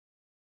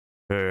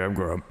Hey, I'm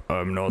Grump.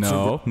 I'm not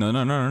No,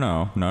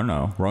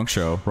 no. Wrong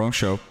show. Wrong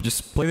show.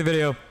 Just play the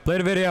video. Play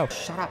the video.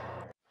 Shut up.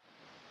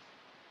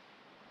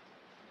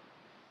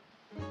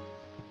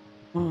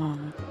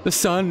 The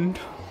sun.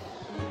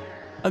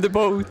 And the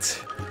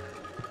boat.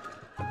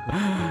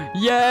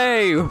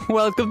 Yay!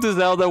 Welcome to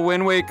Zelda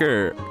Wind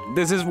Waker.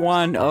 This is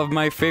one of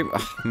my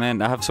favorite.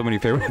 Man, I have so many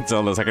favorite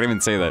Zeldas. I can't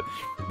even say that.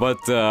 But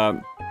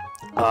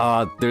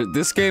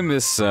this game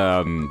is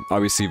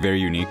obviously very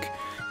unique.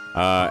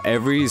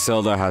 Every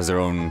Zelda has their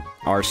own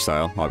art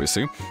style,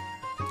 obviously.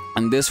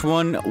 And this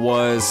one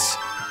was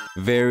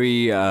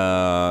very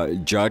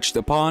judged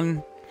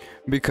upon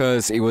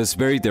because it was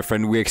very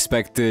different. We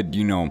expected,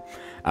 you know,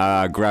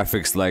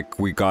 graphics like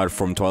we got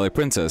from Twilight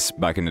Princess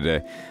back in the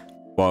day.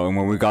 Well, and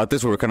when we got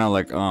this, we were kind of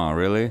like, oh,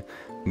 really?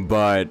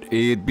 But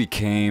it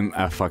became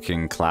a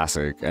fucking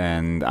classic,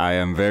 and I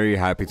am very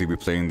happy to be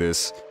playing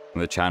this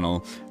on the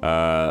channel.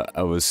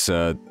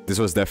 This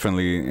was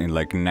definitely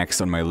like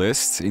next on my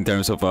list in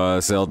terms of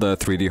Zelda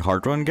 3D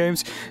hard run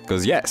games,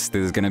 because yes,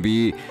 this is gonna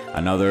be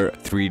another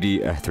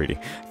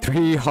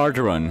 3D hard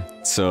run.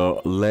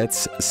 So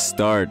let's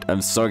start.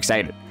 I'm so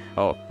excited.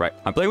 Oh, right.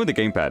 I'm playing with the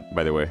gamepad,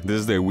 by the way. This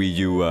is the Wii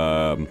U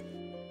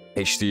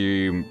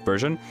HD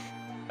version.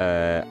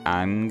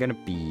 I'm gonna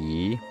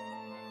be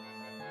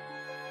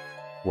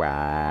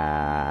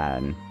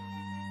Wan.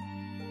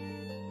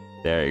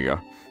 There you go.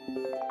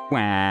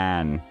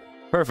 Wan.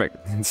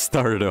 Perfect.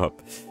 Start it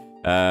up.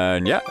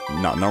 Yeah,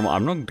 not normal.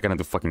 I'm not gonna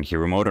do fucking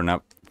hero mode or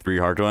not 3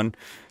 hard run.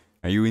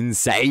 Are you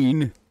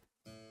insane?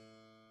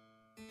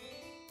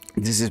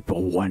 This is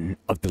but one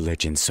of the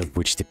legends of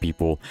which the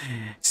people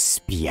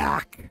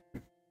speak.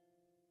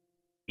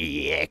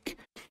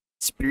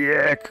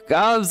 Speak.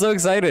 Oh, I'm so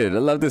excited. I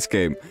love this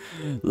game.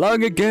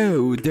 Long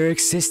ago, there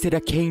existed a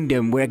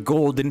kingdom where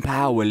golden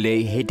power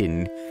lay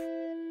hidden.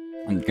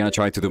 I'm gonna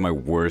try to do my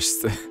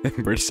worst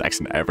British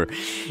accent ever.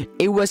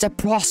 It was a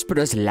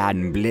prosperous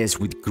land blessed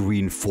with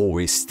green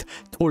forest,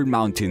 tall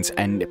mountains,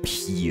 and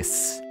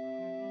peace.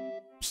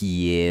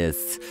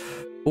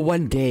 But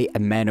one day, a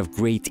man of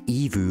great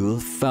evil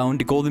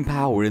found the golden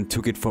power and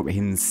took it for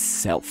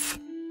himself.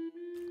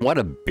 What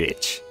a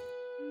bitch.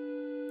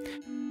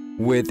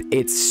 With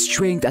its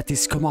strength at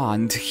his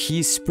command,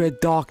 he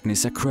spread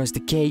darkness across the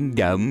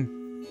kingdom.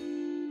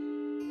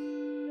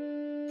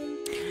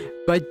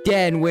 But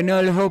then, when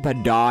all hope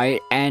had died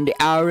and the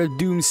hour of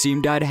doom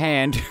seemed at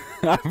hand,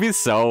 I'd be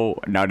so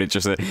not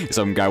interested.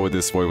 Some guy with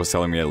this voice was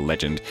telling me a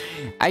legend.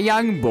 A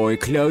young boy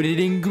clothed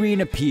in green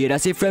appeared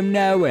as if from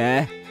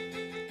nowhere.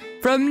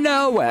 From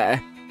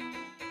nowhere!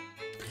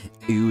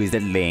 Ooh, is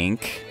that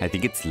Link? I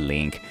think it's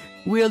Link.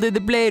 Wielded the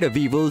blade of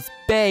evil's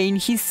bane,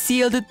 he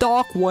sealed the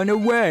Dark One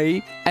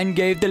away and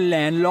gave the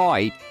land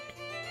light.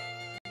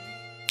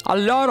 A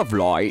lot of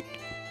light.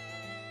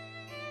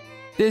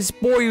 This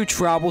boy who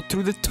traveled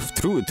through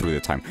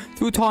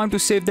time to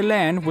save the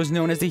land was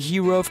known as the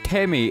hero of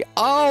Temi.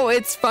 Oh,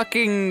 it's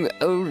fucking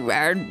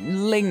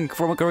Link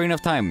from Ocarina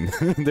of Time,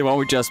 the one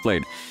we just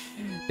played.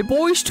 The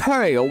boy's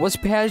tale was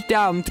passed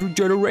down through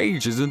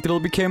generations until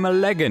it became a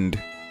legend.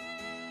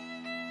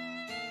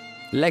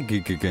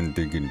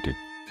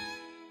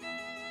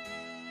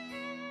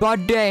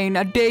 But then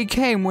a day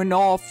came when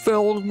a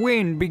fell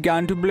wind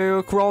began to blow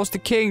across the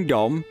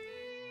kingdom.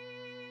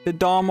 The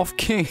Dom of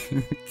King.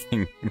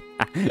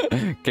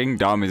 King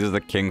Dom is just the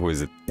king who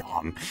is a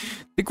Dom.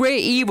 The great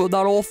evil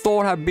that all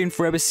thought had been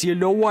forever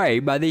sealed away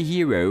by the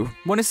hero.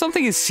 When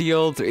something is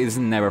sealed, it is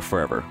never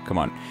forever. Come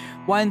on.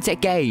 Once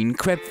again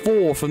crept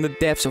forth from the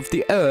depths of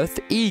the earth,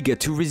 eager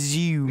to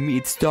resume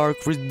its dark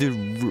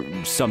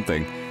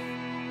something.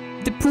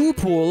 The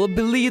people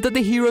believed that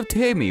the hero of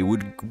Temi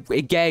would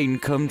again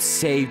come to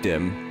save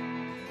them.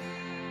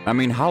 I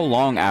mean, how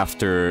long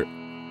after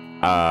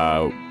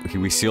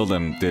we sealed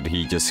him did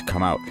he just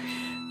come out?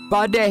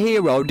 But the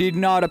hero did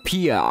not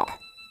appear.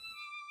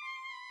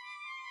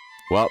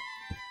 Well,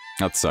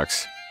 that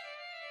sucks.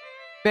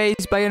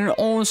 Faced by an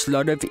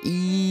onslaught of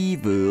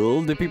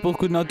evil, the people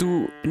could not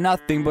do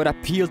nothing but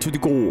appeal to the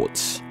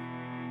gods.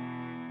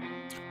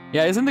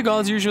 Yeah, isn't the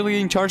gods usually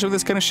in charge of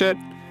this kind of shit?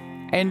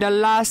 In the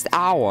last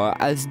hour,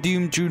 as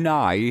doom drew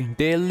nigh,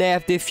 they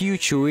left their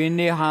future in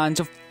the hands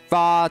of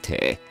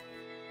Fate.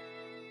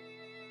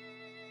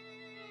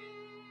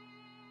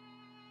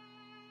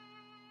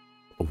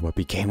 What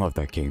became of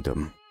that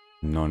kingdom?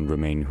 None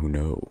remain who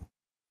know.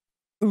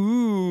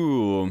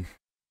 Ooh.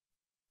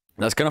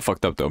 That's kind of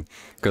fucked up though.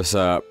 Because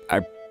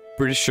I'm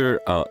pretty sure...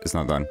 Oh, it's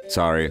not done.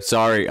 Sorry.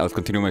 I'll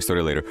continue my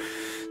story later.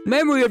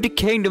 Memory of the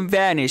kingdom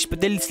vanished,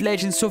 but its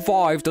legend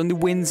survived on the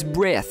wind's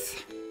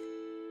breath.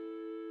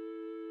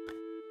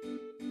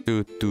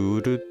 The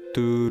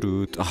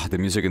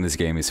music in this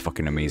game is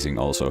fucking amazing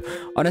also.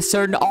 On a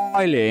certain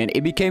island,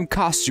 it became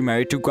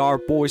customary to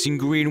guard boys in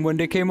green when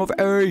they came of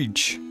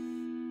age.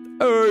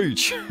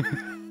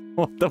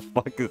 What the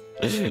fuck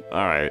is...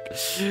 Alright.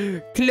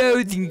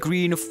 Clothed in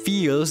green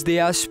fields, they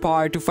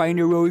aspire to find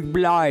heroic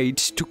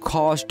blights to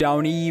cast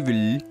down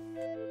evil.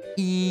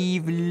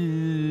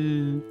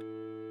 Evil.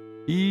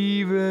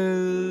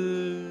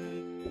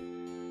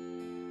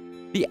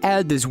 The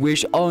elders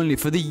wish only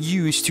for the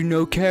youth to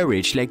know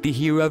courage like the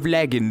hero of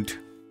legend.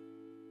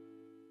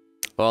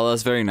 Well,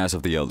 that's very nice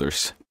of the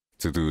elders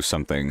to do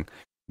something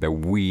that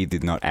we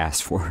did not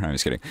ask for. I'm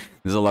just kidding.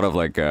 There's a lot of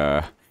like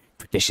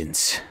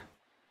traditions.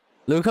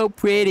 Look how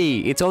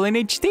pretty! It's all in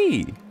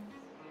HD!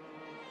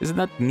 Isn't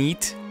that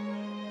neat?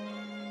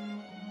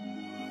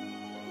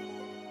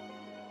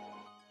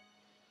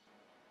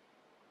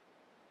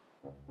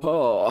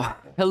 Oh,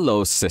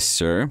 hello,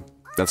 sister.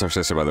 That's our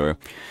sister, by the way.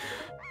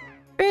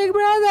 Big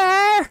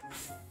brother!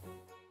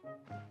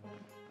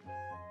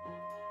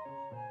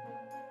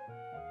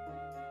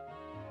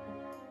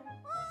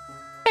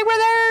 Big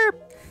brother!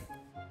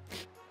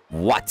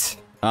 What?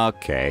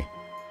 Okay.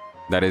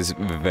 That is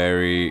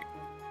very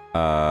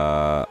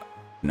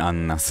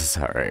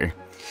unnecessary.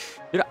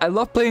 You know, I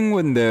love playing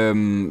with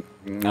the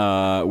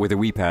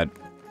Wii Pad.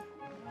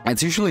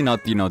 It's usually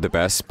not, you know, the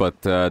best,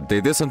 but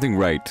they did something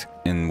right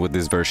with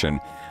this version.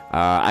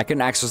 I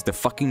can access the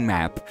fucking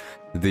map,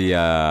 the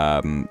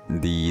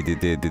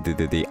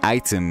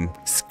item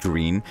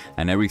screen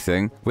and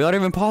everything without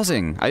even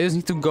pausing. I just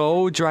need to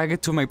go drag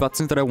it to my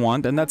buttons that I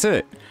want, and that's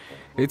it.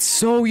 It's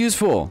so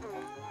useful.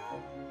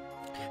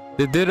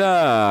 They did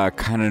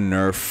kind of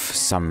nerf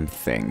some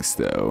things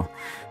though.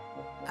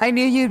 I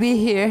knew you'd be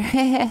here.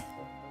 I'm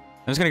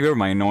just gonna go with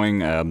my annoying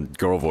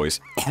girl voice.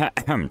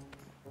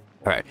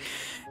 Alright.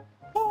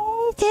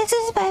 This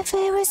is my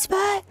favorite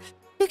spot.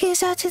 You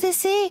get out to the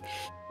sea.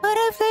 When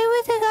I play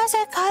with the guys,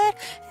 I call it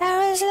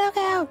Arrow's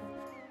Lookout.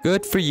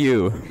 Good for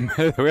you.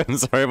 I'm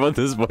sorry about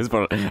this voice,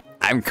 but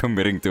I'm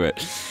committing to it.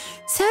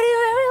 So do you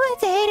remember what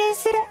day it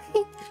is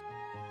today?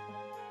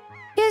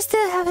 You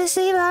still haven't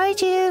sleep,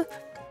 aren't you?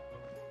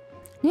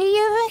 Did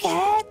you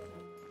forget?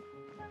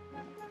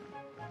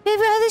 My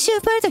brother's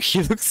your birthday.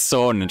 He looks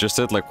so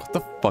uninterested, like, what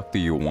the fuck do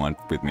you want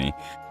with me?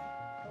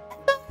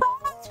 My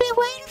mom's been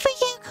waiting for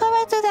you to come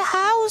out to the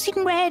house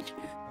in red.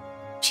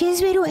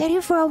 She's been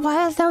waiting for a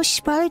while though. She's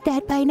probably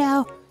dead by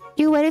now.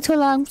 You waited too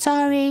long,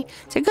 sorry.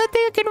 It's a good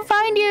thing I can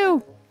find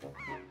you.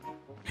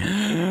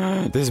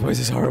 This voice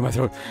is hard in my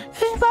throat. You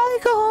should probably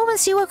go home and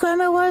see what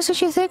Grandma was, what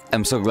you think.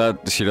 I'm so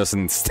glad she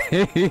doesn't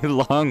stay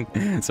long,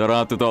 so I don't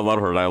have to do a lot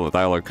of her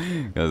dialogue.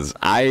 Because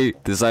I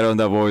decided on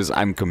that voice,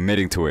 I'm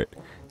committing to it.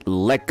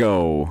 Let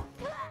go.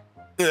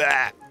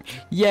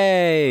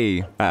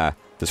 Yay!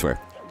 This way.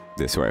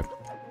 This way.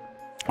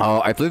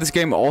 Oh, I played this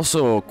game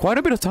also quite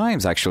a bit of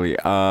times, actually.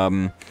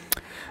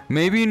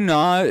 Maybe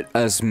not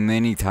as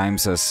many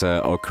times as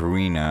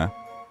Ocarina,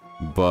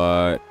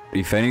 but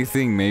if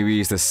anything,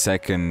 maybe it's the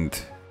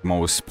second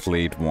most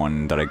played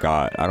one that I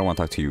got. I don't want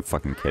to talk to you,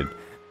 fucking kid.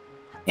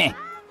 I'm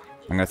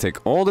gonna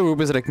take all the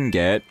rupees that I can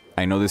get.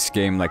 I know this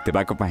game like the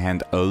back of my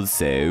hand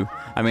also.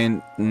 I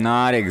mean,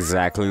 not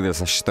exactly.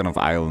 There's a shit ton of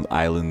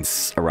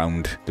islands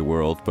around the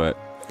world, but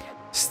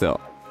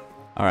still.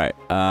 Alright,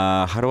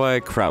 how do I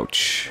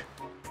crouch?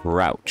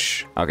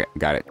 Crouch. Okay,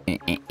 got it.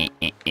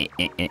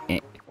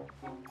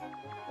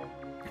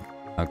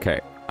 Okay.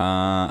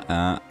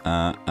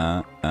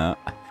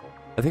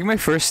 I think my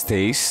first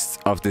taste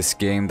of this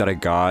game that I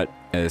got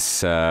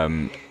is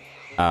the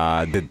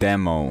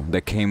demo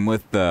that came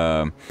with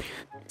the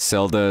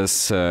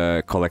Zelda's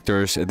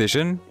Collector's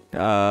Edition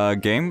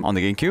game on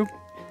the GameCube.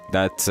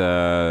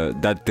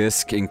 That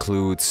disc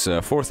includes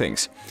 4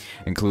 things.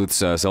 Includes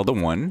Zelda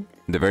 1,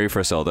 the very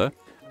first Zelda,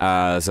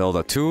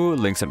 Zelda 2,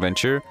 Link's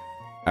Adventure,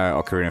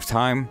 Ocarina of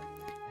Time,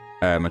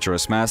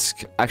 Majora's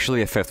Mask,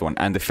 actually a 5th one,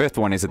 and the 5th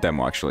one is a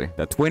demo actually.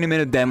 The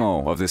 20-minute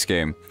demo of this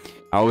game.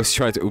 I always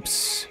try to,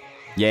 oops.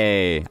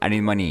 Yay, I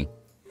need money.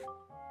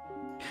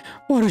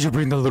 Why did you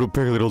bring that little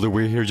piglet all the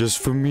way here just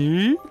for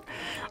me?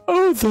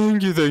 Oh,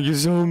 thank you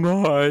so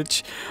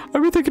much.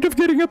 I've been thinking of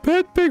getting a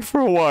pet pig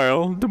for a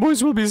while. The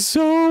boys will be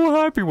so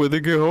happy when they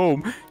get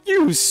home.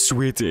 You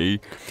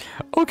sweetie.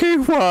 Okay,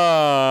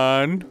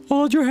 Juan,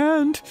 hold your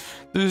hand.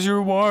 This is your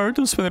reward.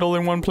 Don't spend it all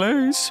in one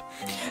place.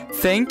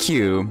 Thank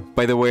you.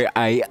 By the way,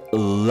 I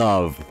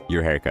love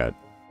your haircut.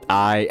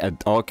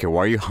 Okay,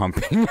 why are you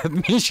humping at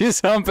me? She's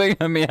humping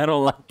at me. I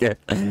don't like it.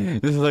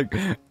 It's like,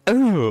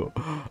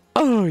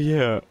 oh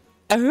yeah.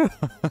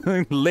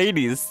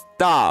 Ladies,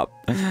 stop.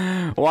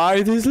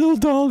 Why, this little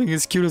darling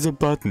is cute as a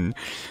button.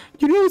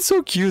 You know, it's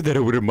so cute that I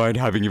wouldn't mind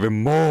having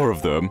even more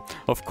of them.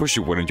 Of course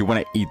you wouldn't. You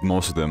want to eat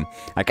most of them.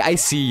 Like, I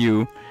see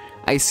you,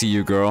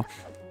 girl.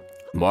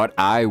 But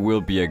I will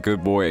be a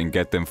good boy and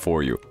get them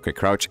for you. Okay,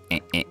 crouch.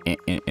 I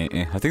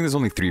think there's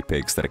only 3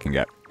 pigs that I can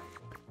get.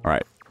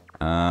 Alright.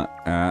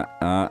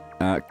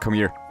 Come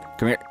here.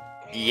 Come here.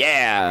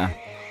 Yeah!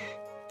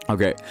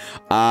 Okay.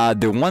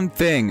 The one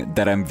thing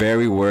that I'm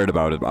very worried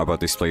about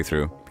this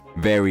playthrough,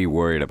 very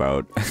worried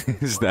about,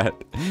 is that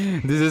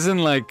this isn't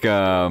like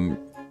Ocarina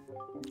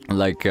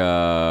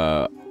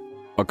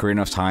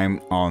of Time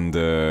on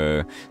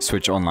the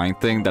Switch Online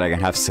thing that I can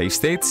have save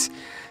states.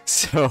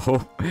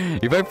 So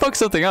if I fuck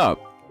something up,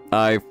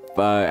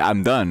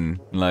 I'm done.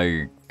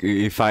 Like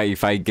if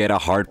I get a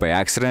heart by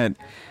accident,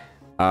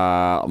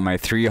 my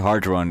 3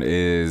 heart run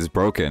is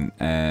broken,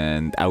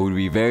 and I would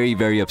be very,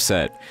 very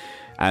upset.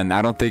 And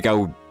I don't think I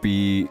would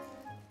be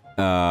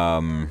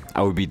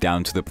I would be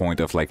down to the point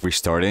of like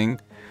restarting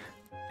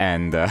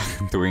and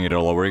doing it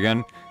all over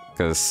again,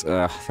 because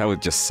that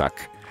would just suck.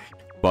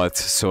 But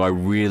so I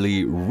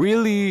really,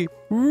 really,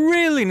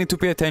 really need to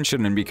pay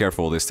attention and be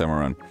careful this time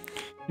around.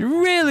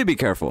 Really be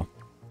careful.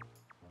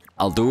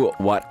 I'll do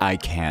what I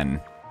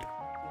can.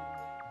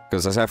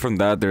 Because aside from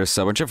that, there's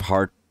a bunch of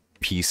heart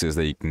pieces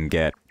that you can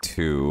get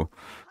too.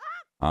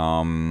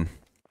 But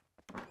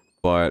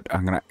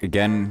I'm gonna,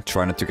 again,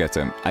 try not to get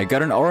them. I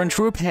got an orange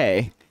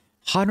rupee.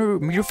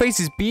 100, your face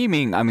is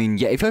beaming. I mean,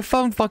 yeah, if I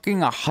found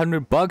fucking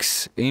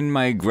 $100 in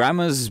my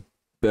grandma's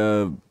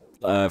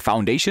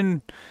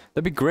foundation,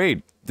 that'd be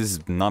great. This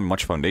is not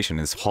much foundation,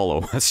 it's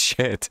hollow as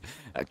shit.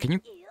 Can you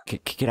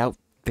kick it out?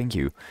 Thank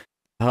you.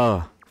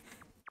 Oh.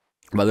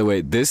 By the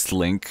way, this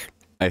Link,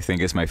 I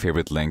think, is my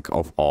favorite Link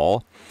of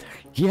all.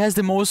 He has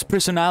the most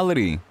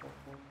personality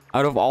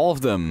out of all of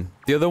them.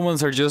 The other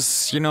ones are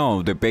just, you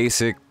know, the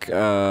basic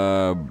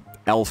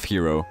elf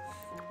hero.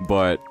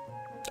 But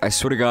I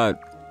swear to God,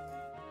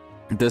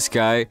 this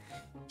guy,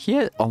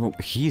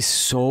 he's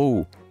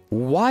so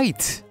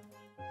white.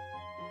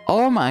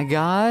 Oh my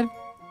God,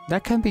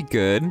 that can be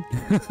good.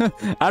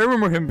 I don't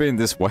remember him being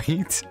this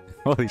white.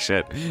 Holy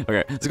shit.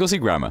 Okay, let's go see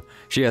Grandma.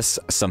 She has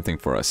something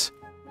for us.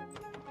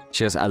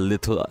 She has a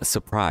little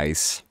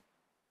surprise.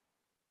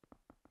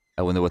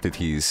 I wonder what it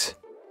is.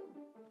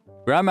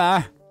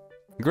 Grandma!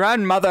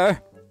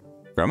 Grandmother!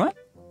 Grandma?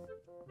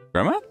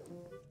 Grandma?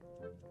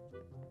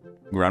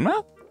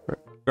 Grandma?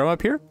 Grandma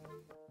up here?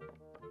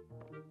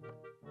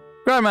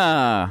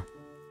 Grandma!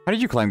 How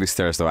did you climb these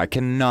stairs though? I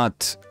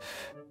cannot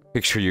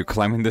picture you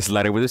climbing this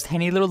ladder with those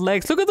tiny little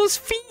legs. Look at those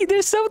feet!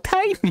 They're so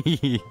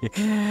tiny!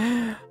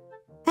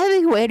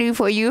 I've been waiting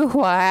for you,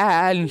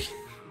 Juan.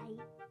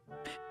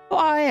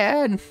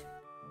 Juan!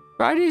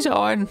 Party's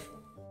on.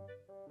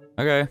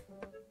 Okay.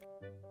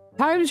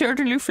 Time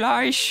certainly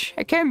flies.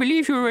 I can't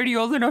believe you're already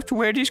old enough to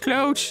wear these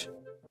clothes.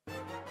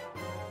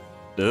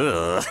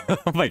 Ugh.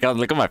 Oh my God,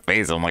 look at my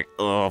face. I'm like,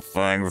 oh,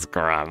 thanks,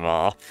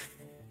 Grandma.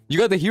 You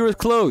got the hero's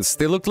clothes.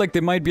 They look like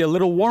they might be a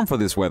little warm for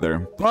this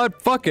weather.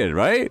 But fuck it,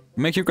 right?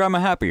 Make your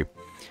grandma happy.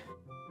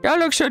 Don't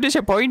look so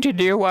disappointed,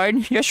 dear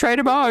one. Just try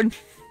them on.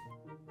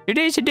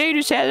 Today's the day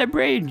to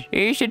celebrate.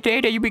 It's the day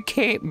that you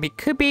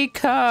could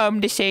become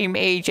the same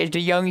age as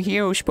the young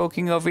hero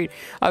spoken of in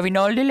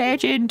all the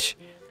legends.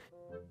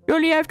 You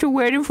only have to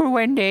wear them for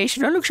 1 day,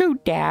 so don't look so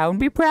down.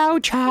 Be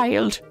proud,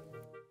 child.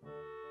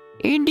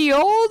 In the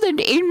old and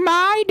in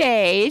my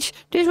days,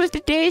 this was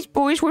the days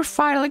boys were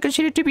finally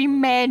considered to be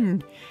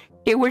men.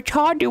 They were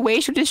taught the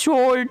ways of the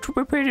sword to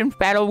prepare them to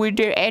battle with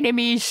their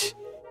enemies.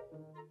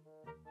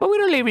 But we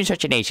don't live in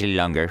such an age any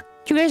longer.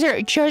 You guys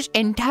are just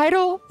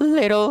entitled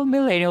little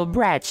millennial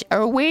brats.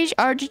 Our ways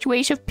are just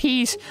ways of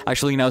peace.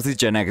 Actually, now it's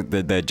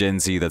the Gen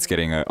Z that's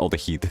getting all the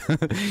heat.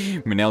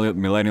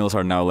 Millennials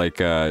are now like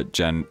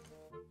Gen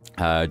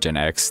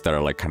X that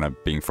are like kind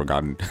of being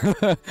forgotten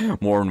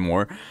more and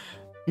more.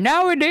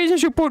 Nowadays, I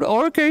suppose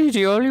Orca is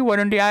the only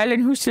one on the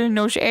island who still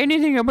knows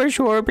anything about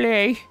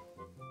swordplay.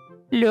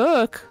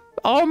 Look.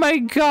 Oh my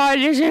God,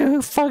 there's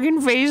a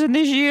fucking face on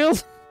the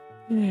shield.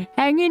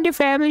 Hanging the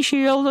family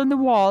shield on the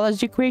wall as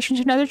decoration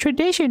is another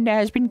tradition that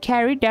has been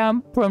carried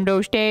down from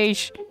those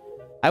days.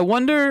 I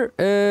wonder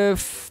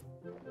if...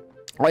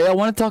 I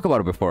want to talk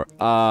about it before.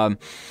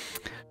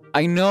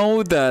 I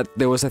know that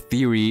there was a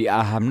theory,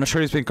 I'm not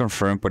sure it's been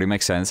confirmed, but it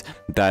makes sense,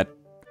 that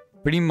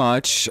pretty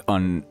much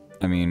on,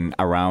 I mean,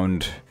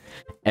 around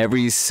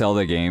every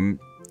Zelda game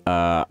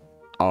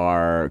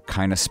are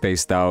kind of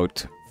spaced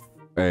out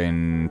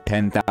in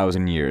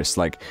 10,000 years.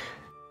 Like,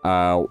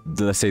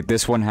 let's say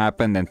this one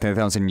happened, then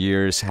 10,000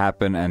 years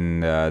happen,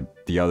 and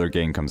the other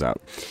game comes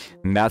out.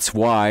 And that's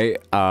why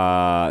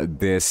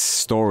this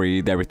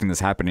story, everything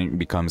that's happening,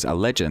 becomes a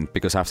legend.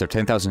 Because after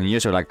 10,000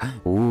 years, they're like,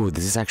 ooh,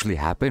 this has actually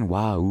happened?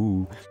 Wow.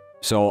 Ooh.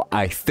 So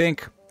I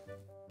think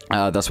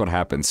that's what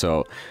happened.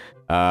 So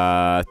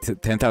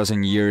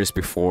 10,000 years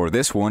before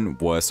this one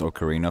was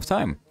Ocarina of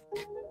Time.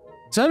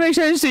 Does that make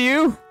sense to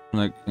you? I'm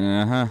like,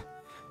 uh-huh.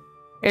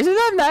 Isn't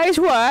that nice,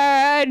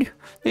 one?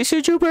 They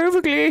suit you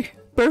perfectly.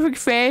 Perfect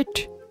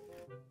fit.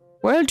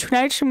 Well,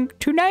 tonight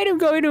I'm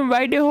going to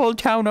invite the whole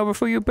town over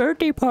for your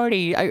birthday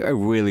party. I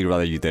really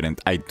rather you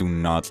didn't. I do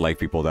not like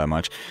people that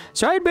much.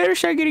 So I'd better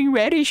start getting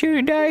ready,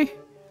 shouldn't I?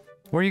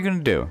 What are you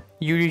gonna do?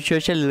 You're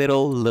just a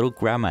little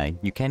grandma.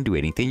 You can't do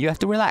anything. You have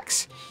to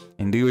relax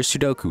and do your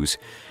sudokus.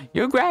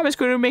 Your grandma's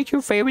gonna make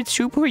your favorite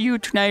soup for you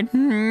tonight.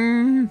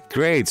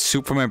 Great,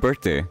 soup for my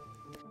birthday.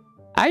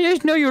 I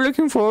just know you're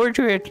looking forward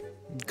to it.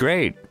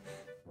 Great.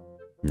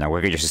 Now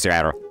we're gonna just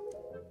arrow.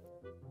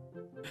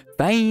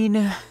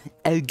 Fine.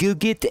 I'll go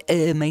get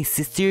my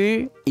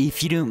sister,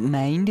 if you don't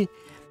mind.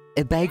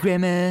 Bye,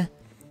 Grandma.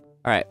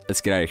 Alright,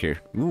 let's get out of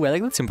here. Ooh, I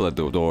like that simple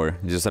door.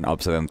 It's just an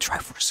upside down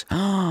Triforce.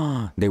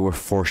 They were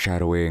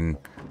foreshadowing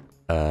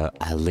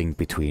a link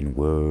between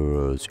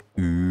worlds.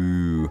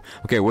 Ooh.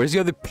 Okay, where's the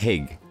other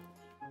pig?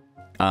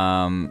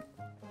 I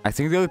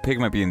think the other pig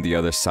might be in the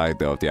other side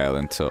though of the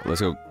island, so let's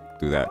go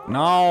do that.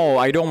 No,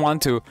 I don't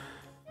want to.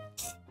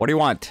 What do you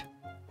want?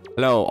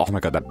 Hello. Oh my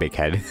god, that big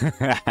head.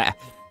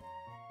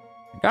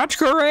 That's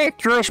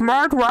correct, you're a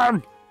smart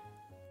one.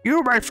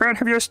 You, my friend,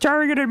 have just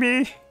targeted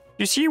me.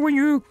 You see, when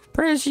you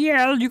press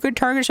L, you can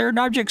target certain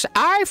objects.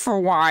 I, for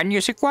one,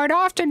 use it quite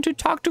often to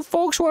talk to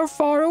folks who are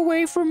far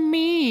away from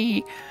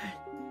me.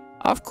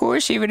 Of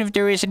course, even if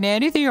there isn't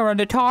anything around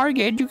the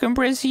target, you can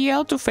press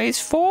L to face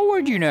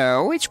forward, you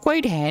know. It's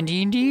quite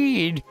handy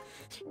indeed.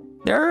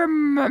 There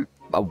are...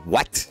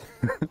 what?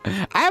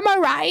 I'm a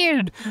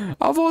riot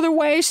of other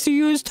ways to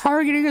use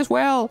targeting as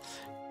well.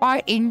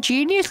 Quite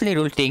ingenious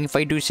little thing, if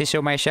I do say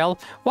so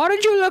myself. Why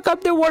don't you look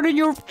up the one on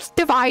your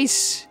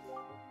device?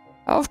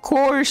 Of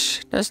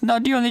course, that's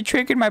not the only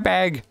trick in my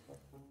bag.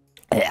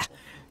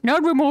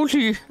 Not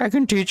remotely. I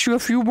can teach you a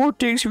few more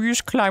things if you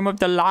just climb up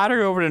the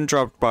ladder over and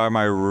drop by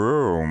my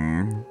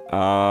room.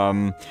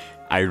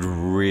 I'd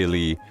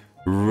really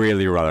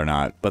rather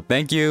not. But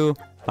thank you.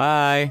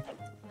 Bye.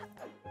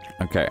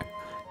 Okay.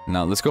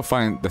 Now let's go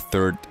find the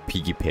third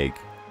piggy pig.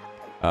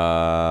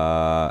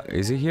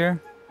 Is it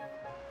here?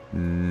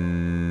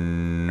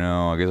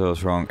 No, I guess I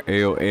was wrong.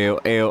 Ew, ew,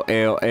 ew,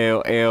 ew,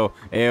 ew, ew,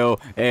 ew,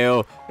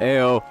 ew,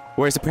 ew.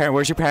 Where's the parent?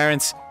 Where's your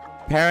parents?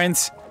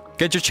 Parents,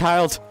 get your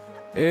child.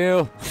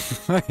 Ew.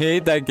 I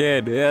hate that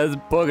kid. It has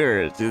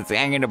boogers. It's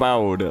hanging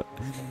about.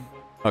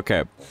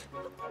 Okay.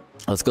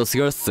 Let's go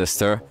see our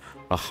sister.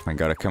 Oh my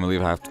god, I can't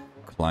believe I have to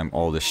climb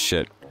all this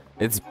shit.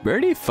 It's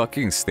barely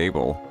fucking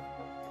stable.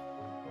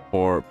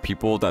 For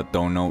people that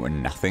don't know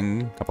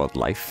nothing about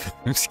life.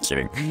 Just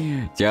kidding.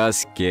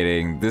 Just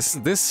kidding.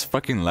 This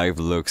fucking life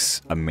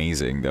looks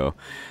amazing though.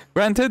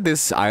 Granted,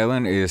 this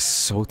island is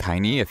so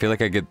tiny. I feel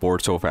like I get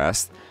bored so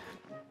fast.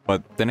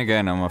 But then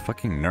again, I'm a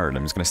fucking nerd.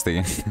 I'm just gonna stay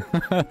in.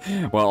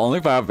 Well, only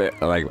if I have,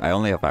 like, I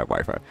only have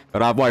Wi-Fi. If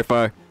I have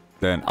Wi-Fi,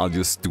 then I'll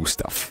just do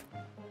stuff.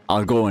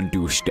 I'll go and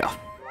do stuff.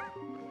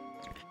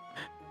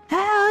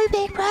 Oh,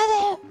 big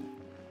brother.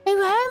 Big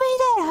brother made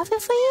that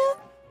outfit for you?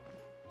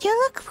 You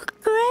look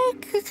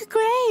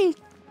great.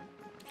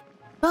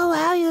 Oh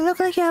wow, you look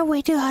like you're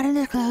way too hot in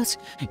the clothes.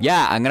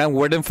 Yeah, I'm gonna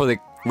wear them for the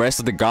rest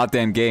of the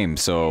goddamn game,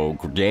 so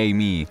yay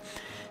me.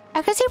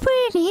 I guess you're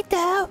pretty neat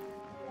though.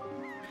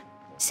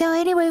 So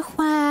anyway,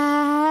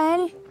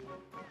 Juan,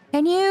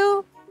 can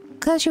you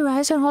close your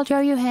eyes and hold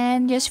out your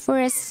hand just for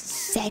a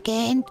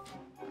second?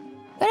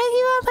 What if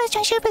you want my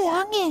treasure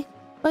belonging?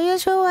 We'll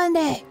use for one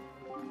day.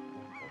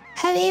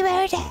 Happy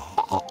birthday.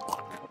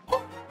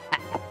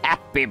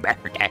 Happy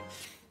birthday.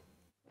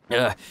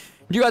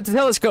 You got the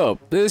telescope.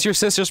 This is your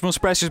sister's most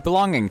precious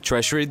belonging.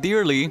 Treasure it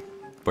dearly,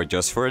 but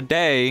just for a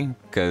day,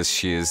 because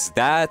she is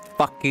that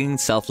fucking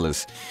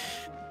selfless.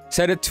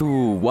 Set it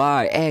to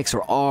Y, X,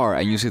 or R,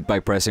 and use it by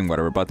pressing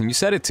whatever button you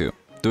set it to.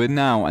 Do it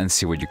now and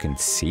see what you can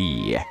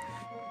see.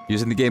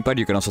 Using the gamepad,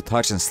 you can also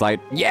touch and slide.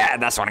 Yeah,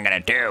 that's what I'm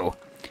gonna do.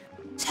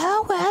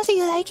 So, well, do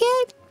you like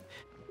it?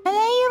 And then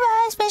you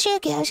buy a special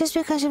gift just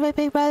because of my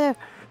big brother.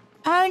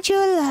 Aren't you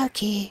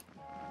lucky?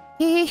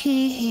 Hee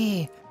hee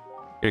hee.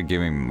 You're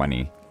giving me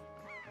money.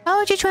 Why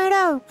don't you try it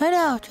out? Right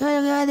out. Try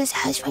to go to this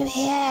house from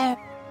here.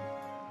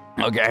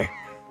 Okay,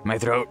 my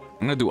throat.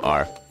 I'm gonna do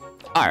R.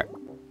 R.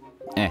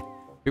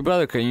 Big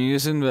brother, can you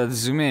use it to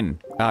zoom in?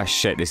 Ah,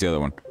 shit, it's the other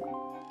one.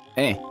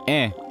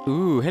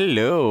 Ooh,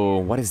 hello.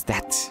 What is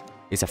that?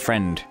 It's a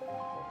friend.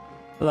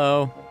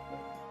 Hello.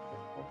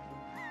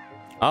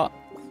 Oh.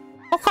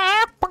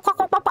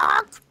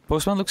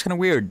 Postman looks kind of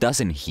weird,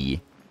 doesn't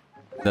he?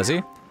 Does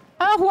he?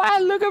 Oh, wow,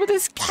 look up at the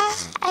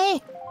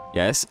sky.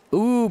 Yes.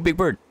 Ooh, big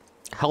bird.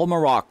 Helma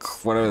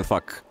Rock. Whatever the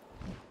fuck.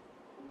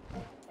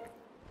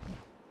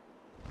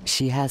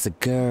 She has a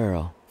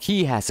girl.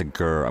 He has a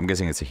girl. I'm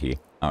guessing it's a he.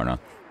 I don't know.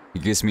 He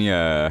gives me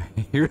a...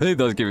 He really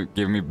does give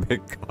me big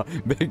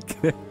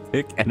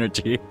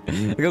energy.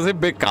 I was say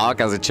big cock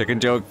as a chicken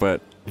joke,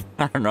 but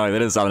I don't know. That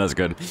didn't sound as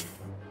good.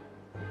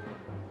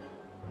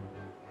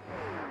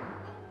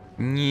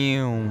 He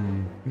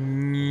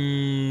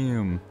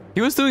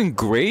was doing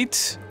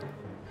great.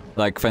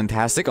 Like,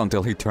 fantastic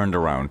until he turned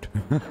around.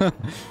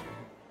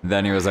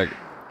 Then he was like,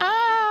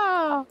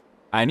 ah!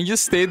 And he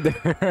just stayed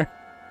there.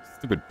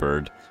 Stupid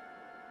bird.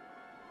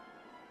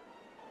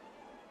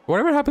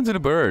 Whatever happened to the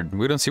bird?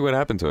 We don't see what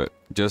happened to it.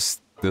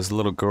 Just this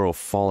little girl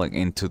falling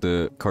into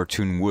the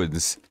cartoon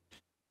woods.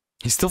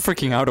 He's still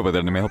freaking out over there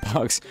in the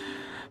mailbox.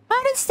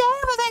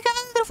 Understandable,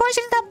 they're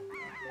forcing them.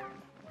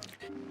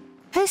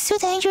 It's too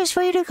dangerous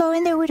for you to go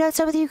in there without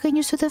something you can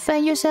use to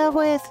defend yourself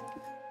with.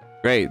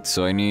 Great,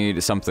 so I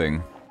need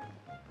something.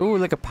 Ooh,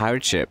 like a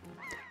pirate ship.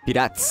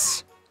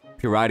 Pirates.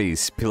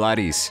 Pirates.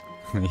 Pilates.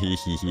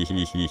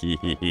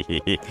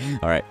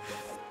 Alright.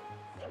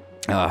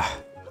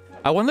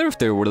 I wonder if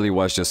there really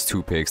was just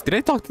two pigs. Did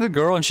I talk to the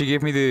girl and she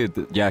gave me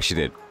the... Yeah, she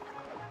did.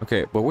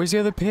 Okay, but where's the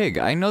other pig?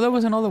 I know there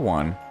was another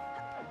one.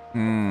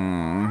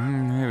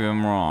 Maybe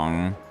I'm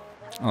wrong.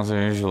 As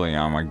I usually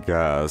am, I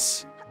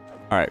guess.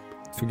 Alright.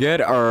 To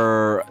get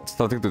our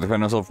something to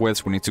defend ourselves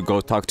with, we need to go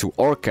talk to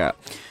Orca.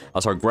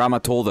 As our grandma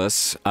told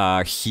us,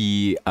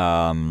 he's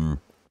the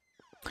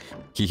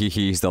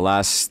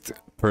last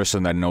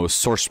person that knows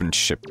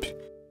swordsmanship.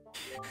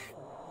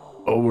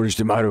 Oh, what's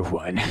the matter,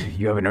 Juan?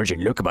 You have an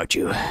urgent look about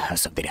you. Has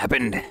something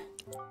happened?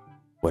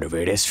 Whatever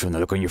it is, from the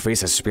look on your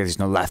face, I suspect it's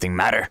no laughing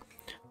matter.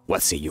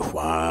 What say you,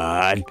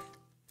 Juan?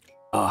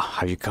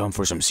 Have you come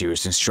for some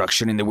serious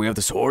instruction in the way of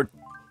the sword?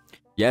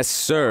 Yes,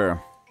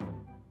 sir.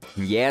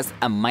 Yes,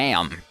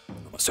 ma'am.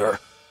 Sir?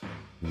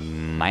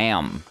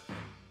 Ma'am.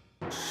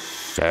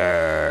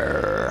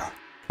 Sir.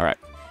 Alright.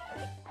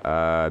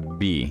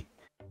 B.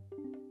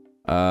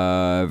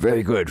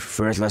 Very good.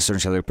 First lesson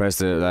shall we press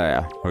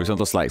the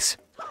Horizontal slice.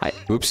 Hi.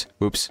 Oops.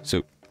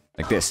 So,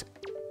 like this.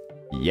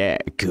 Yeah.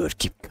 Good.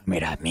 Keep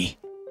coming at me.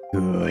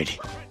 Good.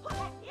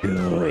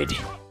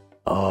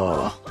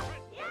 Oh.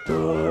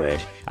 Good.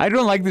 I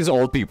don't like these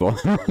old people.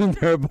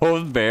 They're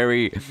both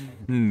very,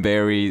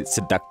 very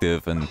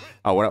seductive and...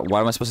 Oh, what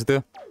am I supposed to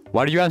do?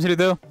 What do you ask me to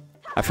do?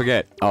 I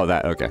forget. Oh,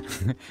 that. Okay.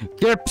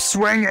 Keep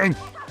swinging.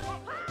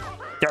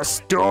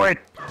 Just do it.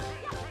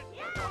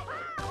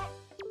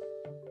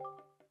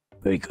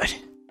 Very good.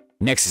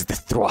 Next is the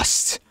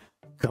thrust.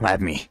 Come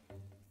at me.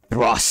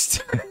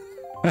 Thrust.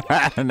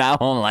 Now I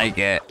don't like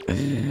it.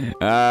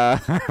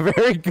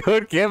 Very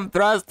good. Keep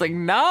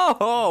thrusting.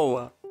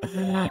 No!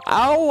 I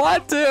don't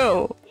want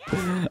to.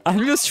 I'm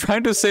just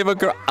trying to save a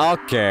girl.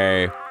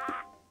 Okay.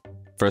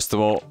 First of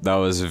all, that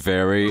was an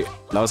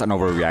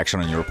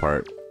overreaction on your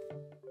part.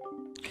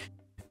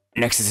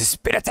 Next is a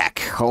spit attack.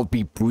 Hold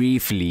me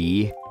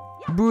briefly.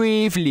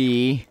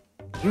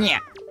 Yeah.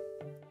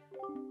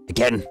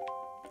 Again.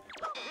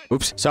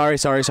 Oops. Sorry.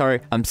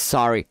 I'm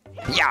sorry.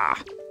 Yeah.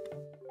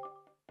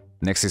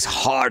 Next is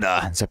harder.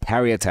 It's a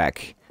parry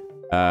attack.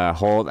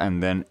 Hold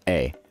and then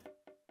A.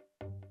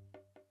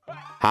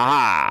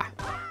 Ha!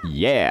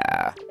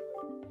 Yeah.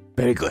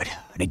 Very good.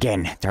 And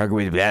again, target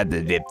with blah.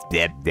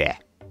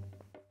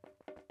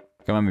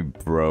 Come on, me,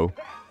 bro.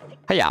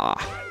 Hiya!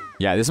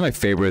 Yeah, this is my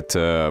favorite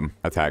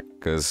attack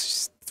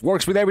because it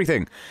works with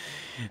everything.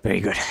 Very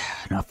good.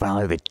 Now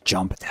finally the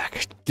jump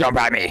attack. Jump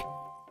at me.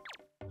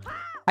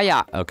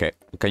 Hiya! Okay.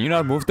 Can you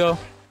not move though?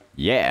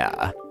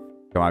 Yeah.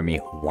 Come at me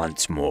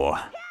once more.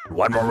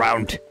 One more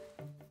round.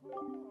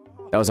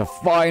 That was a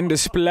fine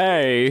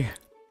display.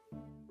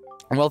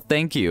 Well,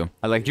 thank you.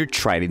 I like your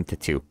trident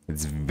tattoo.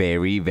 It's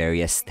very,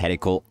 very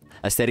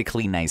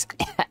aesthetically nice.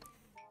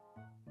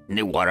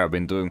 New water I've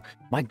been doing.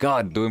 My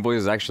god, doing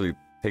voices actually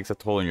takes a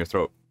toll on your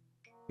throat.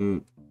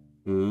 And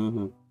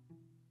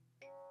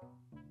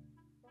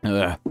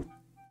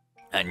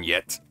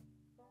yet,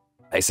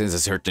 I sense a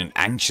certain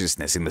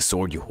anxiousness in the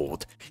sword you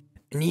hold.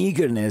 An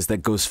eagerness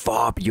that goes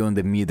far beyond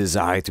the mere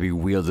desire to be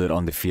wielded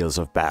on the fields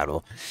of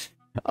battle.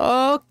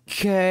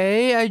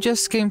 Okay, I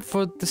just came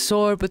for the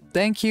sword, but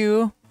thank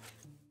you.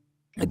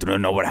 I do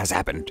not know what has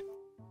happened,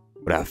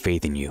 but I have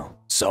faith in you.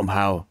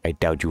 Somehow, I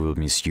doubt you will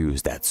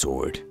misuse that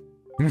sword.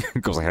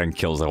 Goes ahead and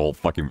kills the whole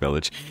fucking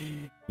village.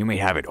 You may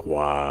have it,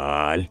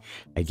 Juan.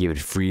 I give it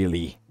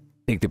freely.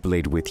 Take the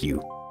blade with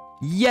you.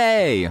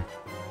 Yay!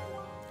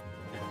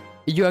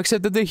 You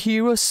accepted the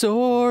hero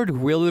sword.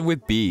 Wield it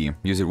with B.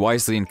 Use it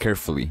wisely and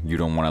carefully. You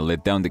don't want to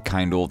let down the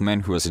kind old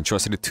man who has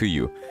entrusted it to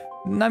you.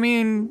 I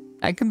mean,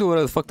 I can do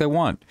whatever the fuck I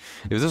want.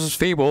 If this was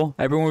Fable,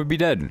 everyone would be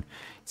dead.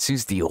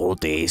 Since the old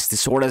days, the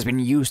sword has been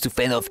used to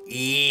fend off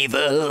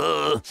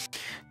evil.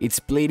 Its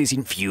blade is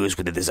infused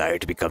with the desire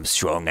to become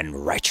strong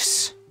and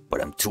righteous.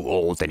 But I'm too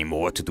old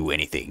anymore to do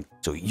anything.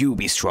 So you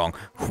be strong,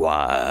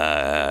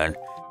 Juan.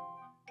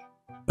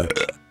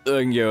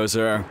 Thank you,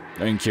 sir.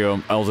 Thank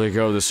you. I'll take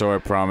care of the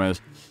sword, I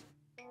promise.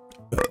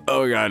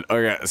 Oh god,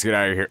 okay, let's get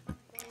out of here.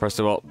 First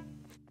of all...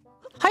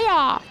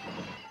 Hiya!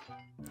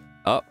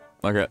 Oh,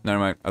 okay, never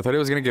mind. I thought he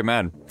was gonna get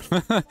mad.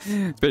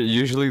 But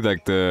usually,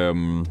 like,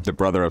 the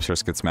brother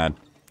upstairs gets mad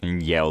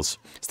and yells.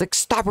 It's like,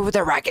 stop it with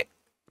that racket!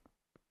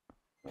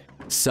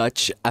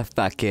 Such a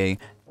fucking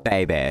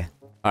baby.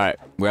 Alright,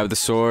 we have the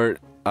sword.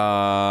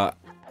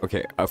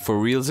 Okay, for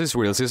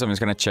realsies, I'm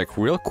just gonna check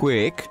real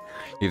quick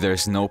if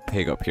there's no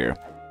pig up here.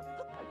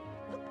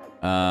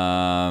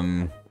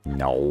 No.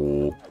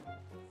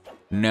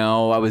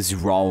 No, I was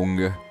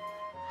wrong.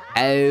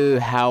 Oh,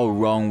 how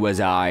wrong was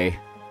I?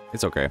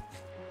 It's okay.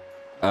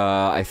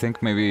 I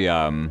think maybe,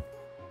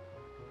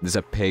 there's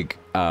a pig,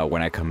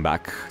 when I come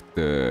back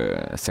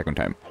the second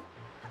time.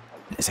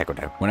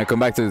 When I come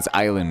back to this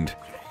island.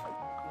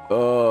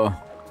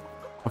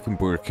 Fucking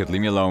poor kid,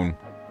 leave me alone.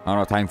 I don't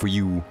have time for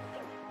you.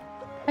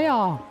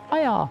 Hiya.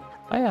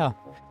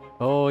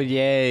 Oh,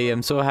 yay,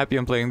 I'm so happy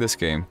I'm playing this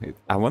game.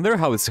 I wonder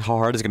how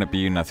hard it's gonna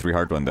be in a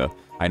 3-hard one, though.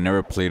 I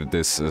never played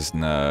this as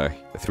in a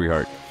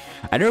 3-hard.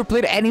 I never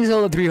played any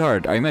Zelda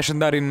 3-hard. I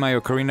mentioned that in my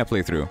Ocarina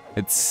playthrough.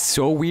 It's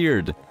so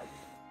weird.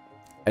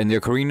 And the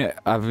Ocarina,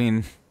 I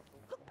mean...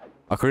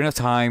 Ocarina of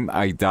Time,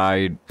 I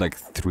died like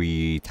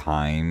 3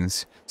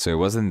 times. So it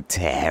wasn't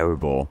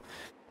terrible.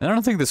 And I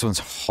don't think this one's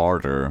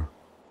harder.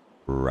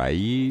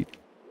 Right?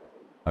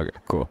 Okay,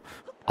 cool.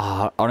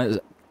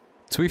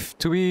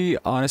 To be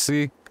honest,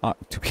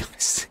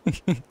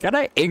 can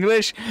I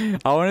English?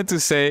 I wanted to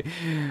say,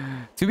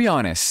 to be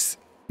honest,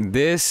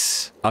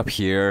 this up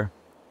here,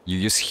 you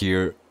just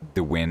hear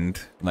the wind,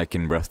 like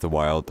in Breath of the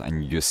Wild,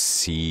 and you just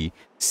see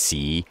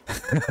sea.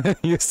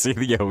 You see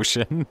the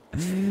ocean.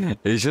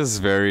 It's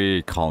just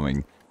very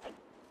calming.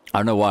 I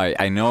don't know why.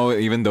 I know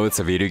even though it's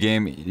a video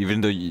game,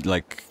 even though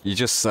like you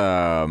just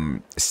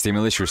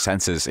stimulates your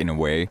senses in a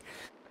way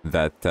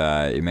that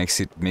it makes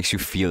you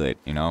feel it,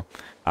 you know?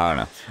 I don't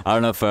know. I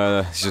don't know if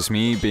it's just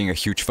me being a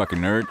huge fucking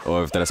nerd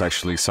or if there's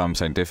actually some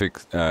scientific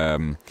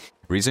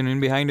reasoning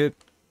behind it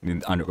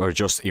or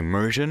just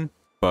immersion,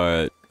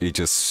 but it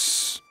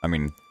just, I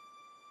mean,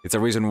 it's a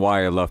reason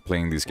why I love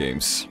playing these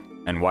games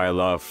and why I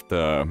love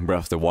the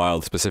Breath of the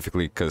Wild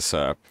specifically, because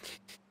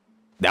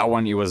that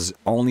one, it was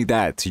only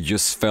that. You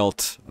just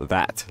felt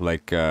that.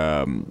 Like,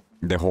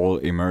 the whole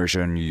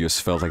immersion, you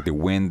just felt like the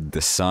wind,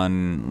 the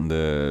sun,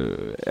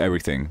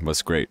 everything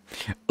was great.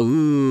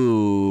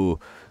 Ooh.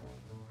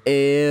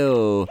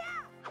 Ew.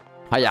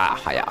 Hiya,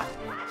 hiya.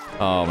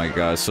 Oh my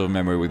god, so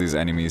memory with these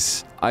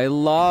enemies. I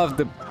love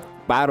the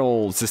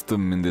battle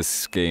system in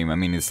this game. I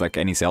mean, it's like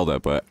any Zelda,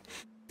 but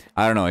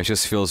I don't know, it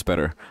just feels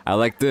better. I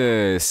like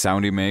the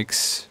sound it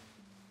makes.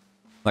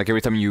 Like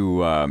every time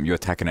you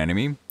attack an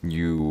enemy,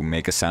 you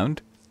make a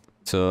sound.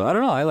 So I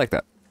don't know, I like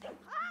that.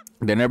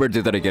 They never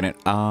did that again.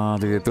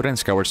 Did they do it in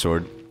Skyward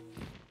Sword?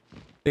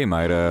 They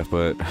might have,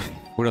 but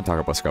we don't talk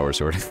about Skyward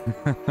Sword.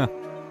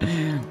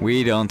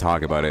 We don't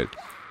talk about it.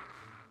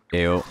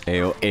 Ew,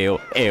 ew, ew,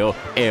 ew,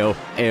 ew,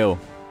 ew.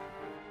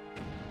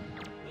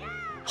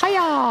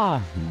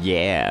 Hiya!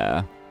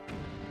 Yeah.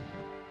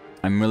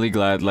 I'm really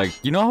glad, like,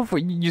 you know how,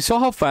 you saw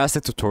how fast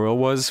the tutorial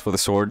was for the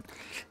sword?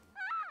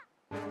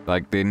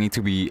 Like, they need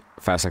to be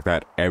fast like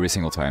that every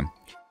single time.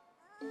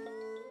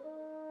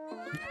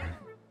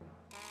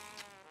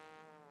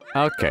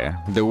 Okay,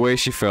 the way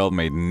she felt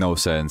made no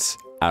sense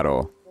at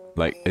all.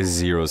 Like,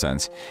 0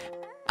 sense.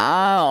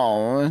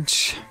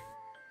 Ouch!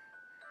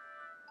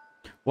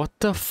 What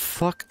the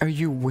fuck are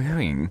you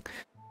wearing?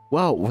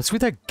 Wow, what's with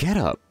that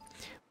getup?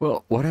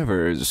 Well,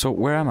 whatever, so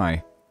where am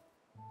I?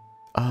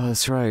 Oh,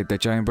 that's right,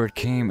 that giant bird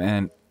came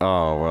and...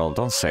 Oh, well,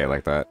 don't say it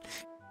like that.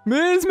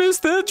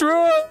 Miss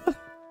Tetra!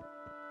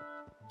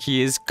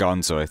 He is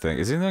Gonzo, I think.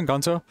 Is he in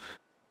Gonzo?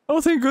 Oh,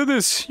 thank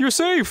goodness, you're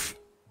safe!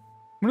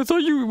 When I saw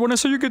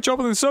you get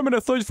dropped on the summit, I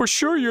thought for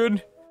sure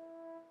you'd...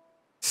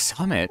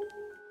 Summit?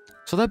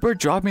 So that bird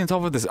dropped me on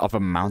top of a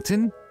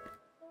mountain?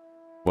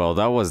 Well,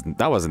 that wasn't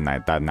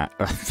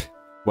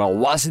well,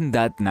 wasn't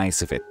that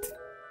nice of it?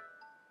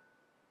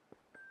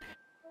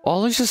 Oh,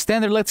 let's just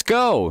stand there, let's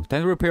go!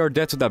 Time to repay our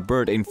debt to that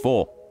bird in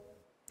full.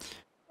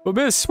 But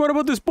miss, what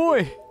about this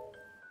boy?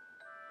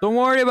 Don't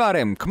worry about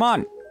him, come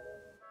on!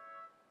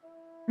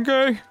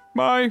 Okay,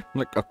 bye.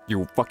 Like,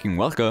 you're fucking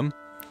welcome.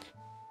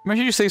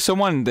 Imagine you say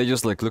someone, they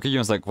just like look at you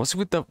and it's like, what's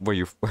with the,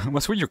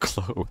 what's with your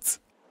clothes?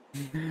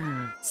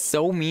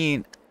 So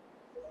mean.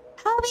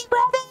 Help me,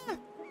 brother!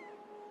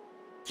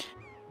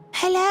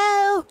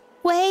 Hello!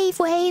 Wave,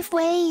 wave,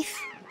 wave.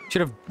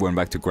 Should have went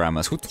back to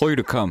grandma's. Who told you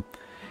to come?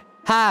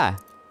 Ha!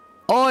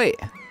 Oi!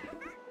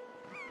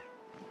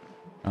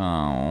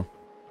 Oh.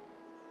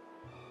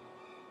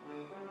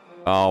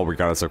 Oh my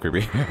god, that's so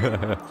creepy.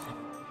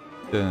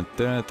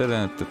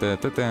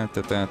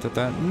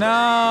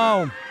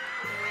 No!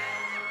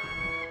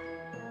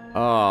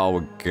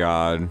 Oh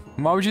god.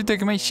 Why would you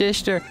take my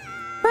sister?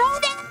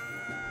 Brother!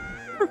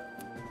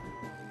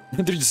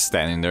 They're just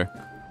standing there.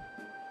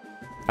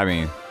 I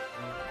mean...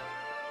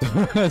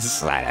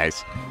 Side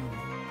eyes.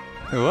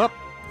 Whoop.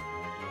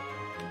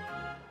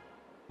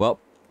 Well.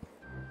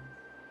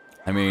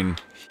 I mean...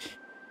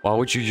 Why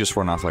would you just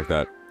run off like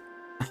that?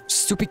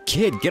 Stupid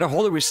kid, get a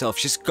hold of yourself.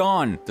 She's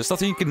gone. There's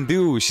nothing you can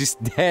do. She's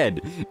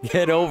dead.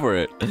 Get over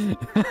it.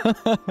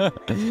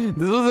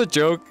 This was a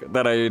joke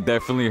that I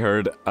definitely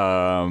heard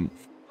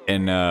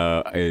in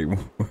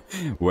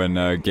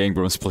when Game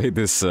Grumps played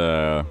this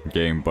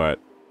game, but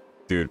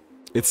dude,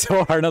 it's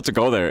so hard not to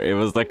go there. It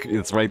was like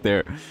it's right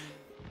there.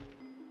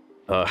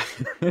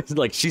 It's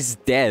like she's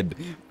dead.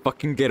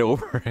 Fucking get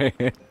over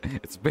it.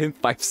 It's been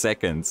 5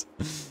 seconds.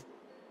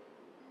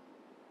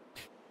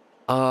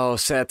 Oh,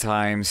 sad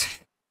times.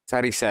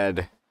 Sadie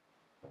said.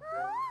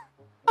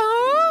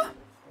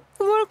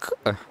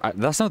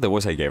 That's not the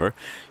voice I gave her. You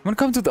wanna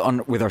come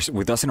to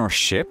with us in our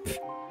ship?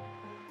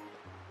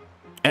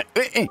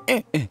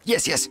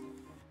 Yes, yes. Do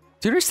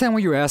you understand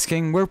what you're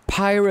asking? We're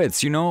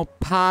pirates, you know,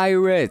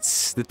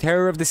 pirates, the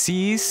terror of the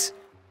seas.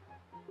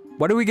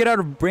 What do we get out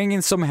of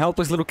bringing some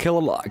helpless little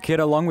kid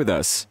along with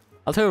us?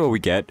 I'll tell you what we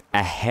get: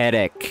 a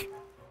headache.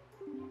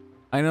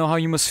 I know how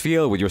you must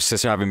feel with your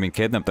sister having been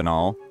kidnapped and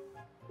all.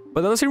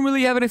 But that doesn't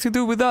really have anything to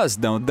do with us,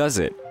 now does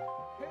it?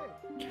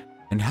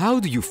 And how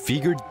do you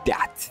figure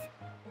that?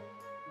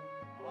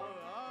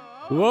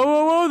 Whoa,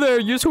 whoa, whoa there,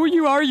 just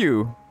who are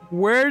you?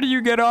 Where do you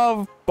get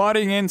off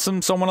butting in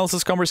someone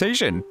else's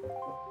conversation?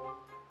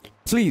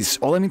 Please,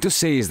 all I mean to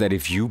say is that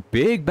if you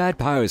big bad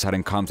pirates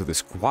hadn't come to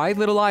this quiet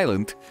little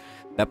island,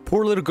 that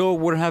poor little girl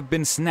would have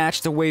been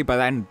snatched away by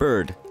that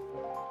bird.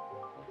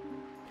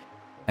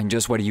 And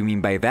just what do you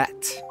mean by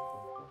that?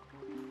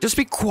 Just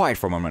be quiet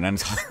for a moment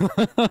and...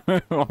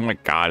 Oh my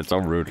god, it's so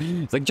rude.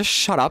 It's like, just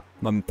shut up,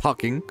 I'm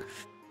talking.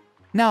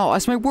 Now,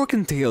 as my work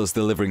entails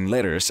delivering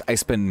letters, I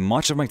spend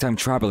much of my time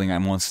traveling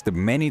amongst the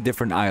many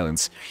different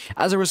islands.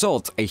 As a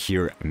result, I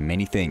hear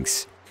many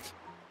things.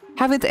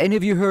 Haven't any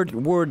of you heard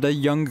word that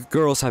young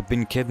girls have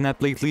been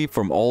kidnapped lately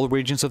from all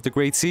regions of the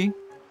Great Sea?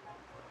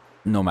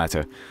 No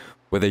matter.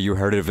 Whether you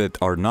heard of it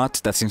or not,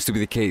 that seems to be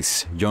the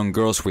case. Young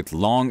girls with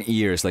long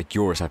ears like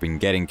yours have been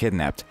getting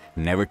kidnapped,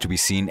 never to be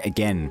seen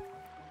again.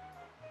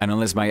 And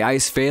unless my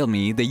eyes fail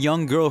me, the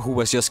young girl who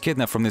was just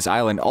kidnapped from this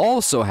island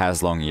also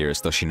has long ears,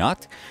 does she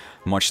not?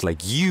 Much like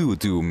you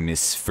do,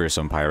 Miss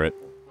Fearsome Pirate.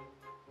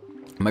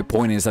 My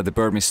point is that the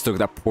bird mistook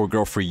that poor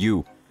girl for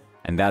you,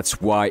 and that's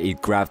why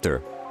it grabbed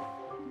her.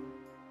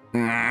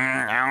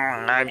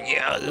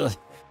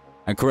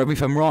 And correct me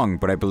if I'm wrong,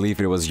 but I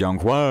believe it was young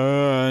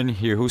Juan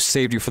here who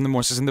saved you from the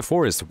monsters in the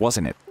forest,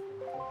 wasn't it?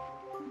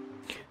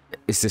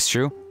 Is this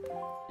true?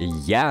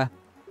 Yeah.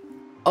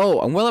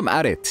 Oh, and while I'm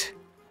at it,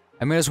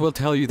 I may as well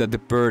tell you that the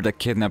bird that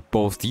kidnapped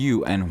both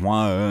you and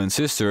Juan's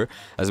sister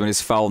has made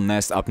his foul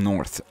nest up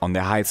north, on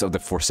the heights of the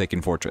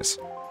Forsaken Fortress.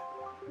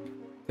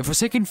 The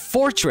Forsaken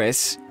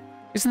Fortress?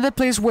 Isn't that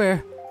place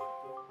where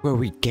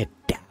we get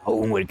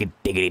down, we get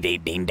diggity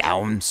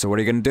down? So what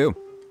are you gonna do?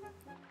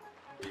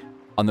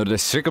 Under the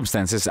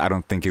circumstances, I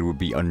don't think it would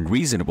be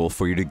unreasonable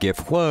for you to give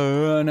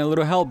Juan a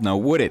little help now,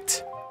 would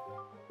it?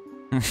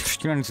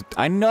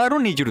 I know, I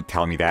don't need you to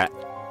tell me that.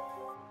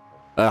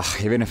 Ugh,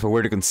 even if I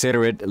were to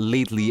consider it,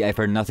 lately I've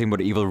heard nothing but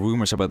evil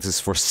rumors about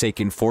this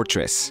Forsaken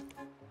Fortress.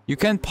 You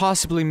can't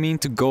possibly mean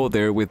to go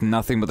there with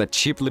nothing but a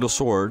cheap little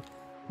sword.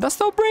 That's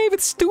not brave,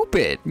 it's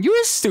stupid.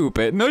 You're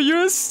stupid. No,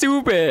 you're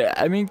stupid.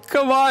 I mean,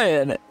 come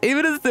on.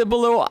 Even a simple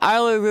little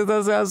island that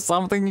does have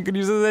something you can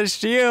use as a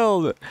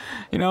shield.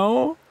 You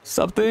know?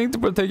 Something to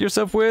protect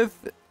yourself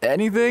with.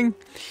 Anything.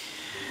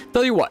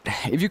 Tell you what,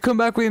 if you come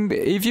back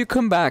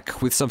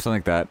with something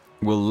like that,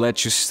 we'll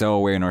let you stow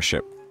away in our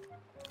ship.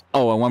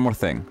 Oh, and one more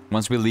thing.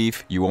 Once we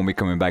leave, you won't be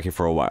coming back here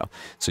for a while.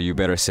 So you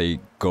better say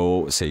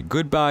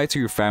goodbye to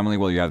your family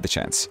while you have the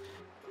chance.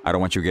 I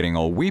don't want you getting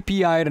all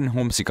weepy-eyed and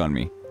homesick on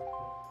me.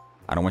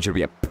 I don't want you to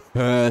be a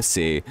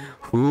pussy.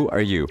 Who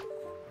are you?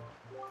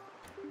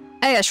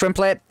 Hey,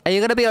 Shrimplet. Are you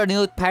gonna be our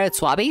new pirate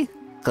swabby?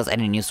 Because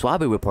any new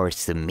swabby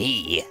reports to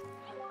me.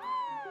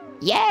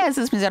 Yes,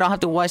 this means I don't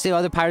have to wash the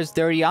other pirates'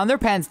 dirty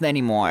underpants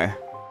anymore.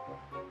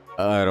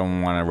 I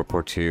don't want to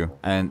report to you.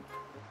 And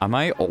am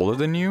I older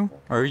than you?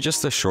 Or are you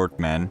just a short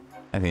man?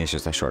 I think it's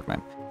just a short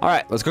man.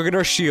 Alright, let's go get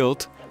our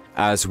shield.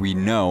 As we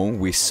know,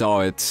 we saw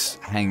it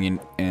hanging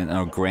in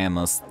our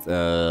grandma's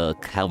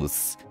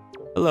house.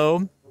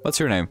 Hello, what's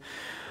your name?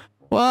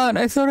 What?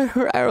 I thought I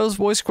heard Arrow's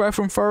voice cry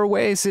from far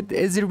away. Is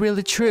it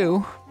really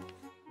true?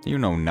 You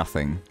know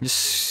nothing.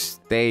 Just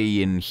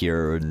stay in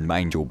here and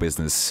mind your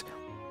business.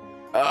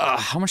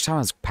 How much time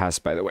has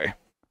passed, by the way?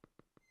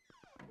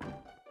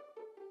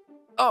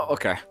 Oh,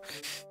 okay.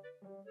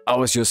 I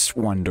was just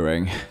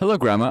wondering. Hello,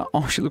 Grandma.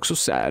 Oh, she looks so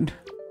sad.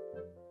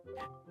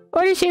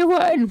 What is it,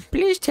 Juan?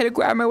 Please tell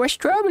Grandma what's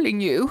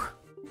troubling you.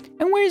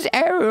 And where's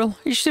Errol?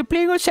 Is she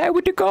playing outside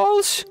with the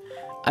girls?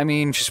 I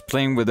mean, she's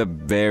playing with a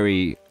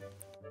very,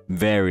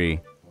 very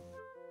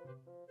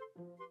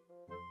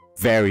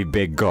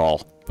big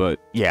girl. But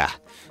yeah,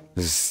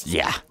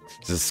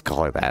 just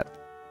call it that.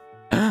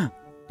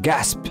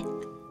 Gasp!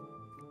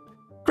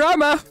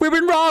 Grandma, we've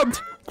been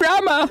robbed!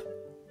 Grandma!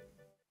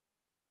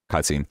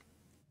 Cutscene.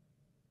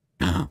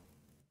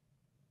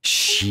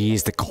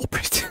 She's the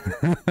culprit.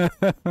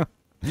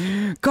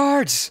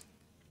 Guards!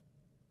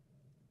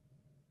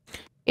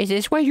 Is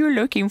this what you're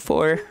looking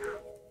for?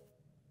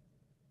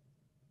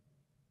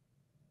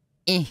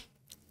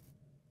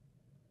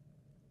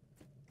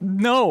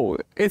 No,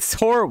 it's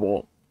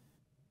horrible.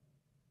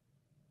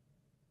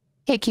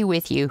 Take you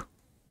with you.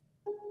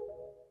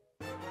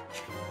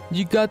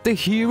 You got the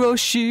hero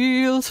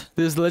shield.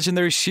 This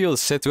legendary shield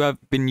is said to have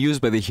been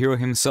used by the hero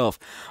himself.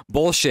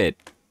 Bullshit.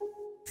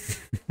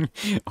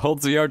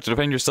 Hold the R to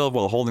defend yourself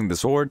while holding the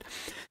sword.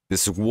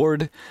 This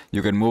sword,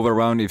 you can move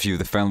around if you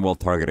defend while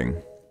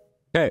targeting.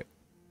 Okay.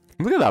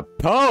 Look at that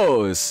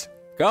pose.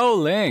 Go,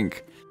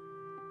 Link.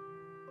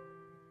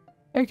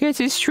 I guess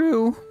it's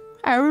true.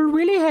 Arrow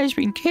really has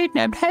been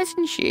kidnapped,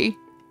 hasn't she?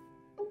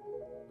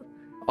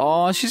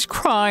 Oh, she's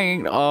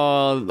crying.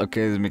 Oh,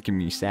 okay, it's making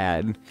me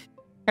sad.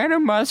 And a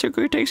monster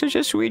could take such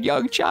a sweet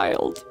young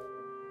child.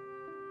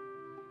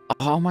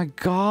 Oh my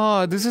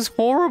god, this is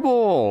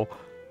horrible.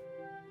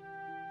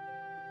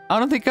 I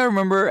don't think I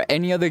remember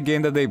any other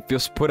game that they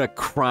just put a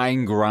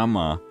crying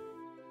grandma.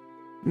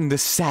 The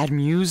sad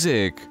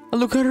music.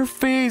 Look at her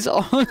face.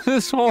 Oh, this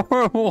is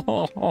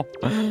horrible.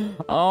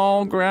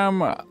 Oh,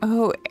 grandma.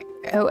 Oh,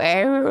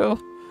 Arrow.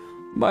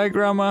 Bye,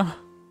 grandma.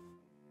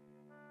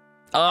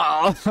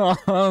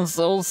 Oh,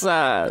 so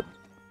sad.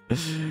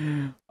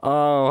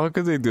 Oh, how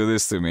could they do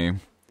this to me?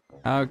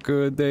 How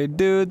could they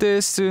do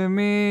this to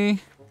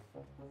me?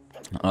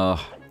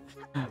 Oh,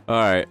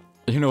 alright.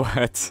 You know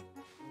what?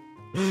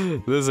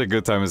 This is a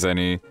good time as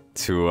any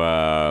to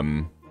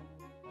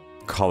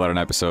call it an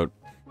episode.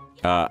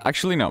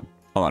 Actually no.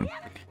 Hold on.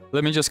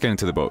 Let me just get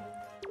into the boat.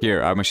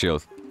 Here, I have my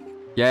shield.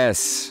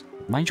 Yes.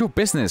 Mind your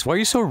business. Why are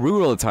you so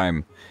rude all the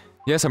time?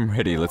 Yes, I'm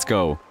ready. Let's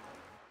go.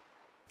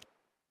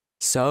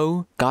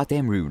 So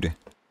goddamn rude.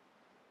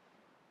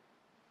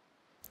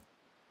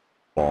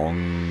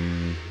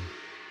 Bong.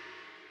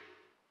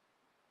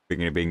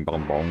 Bing bing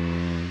bong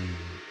bong.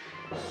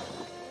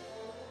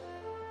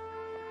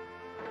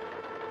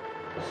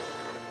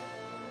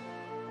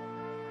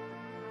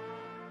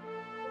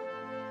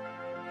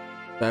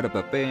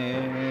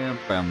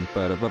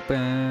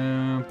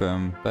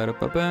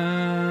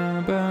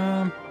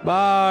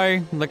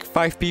 Bye! Like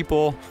 5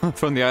 people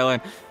from the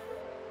island.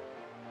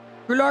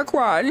 Good luck,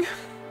 Juan.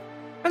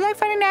 Good luck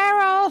finding an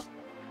arrow.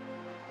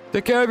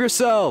 Take care of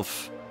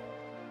yourself!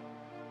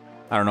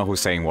 I don't know who's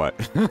saying what,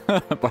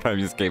 but I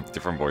just gave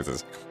different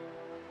voices.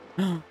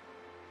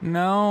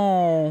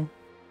 No.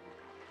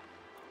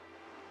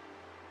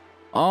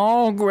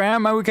 Oh,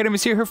 Grandma, we can't even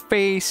see her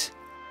face.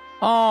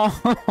 Oh,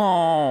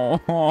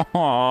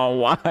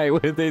 why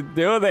would they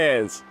do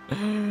this?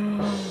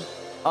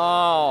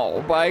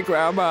 Oh, bye,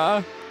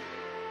 Grandma.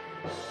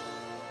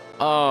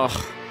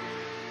 Oh.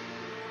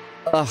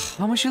 Ugh,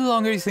 how much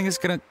longer do you think it's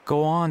gonna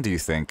go on, do you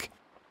think?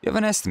 You have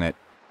an estimate?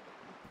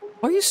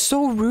 Why are you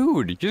so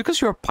rude? Just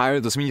because you're a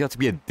pirate doesn't mean you have to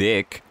be a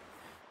dick.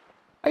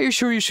 Are you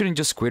sure you shouldn't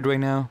just quit right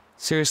now?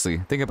 Seriously,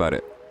 think about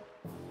it.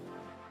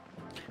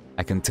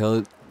 I can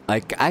tell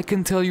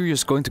you're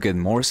just going to get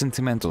more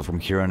sentimental from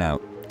here on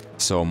out.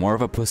 So, more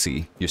of a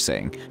pussy, you're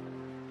saying.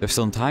 There's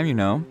still time, you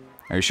know.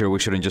 Are you sure we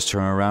shouldn't just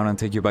turn around and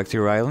take you back to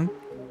your island?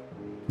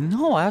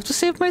 No, I have to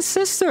save my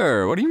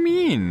sister. What do you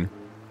mean?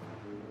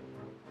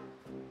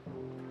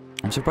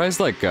 I'm surprised,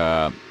 like,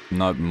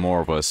 not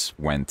more of us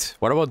went.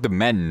 What about the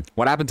men?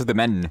 What happened to the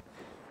men?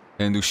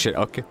 They didn't do shit.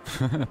 Okay.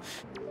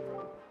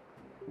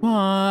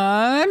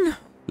 One.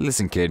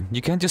 Listen, kid.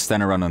 You can't just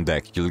stand around on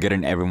deck. You'll get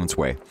in everyone's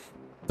way.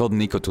 I told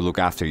Nico to look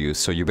after you,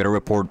 so you better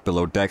report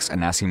below decks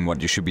and ask him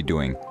what you should be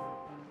doing.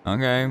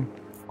 Okay.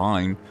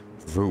 Fine.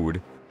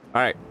 Rude.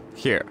 Alright.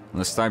 Here.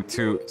 It's time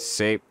to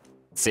save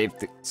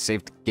the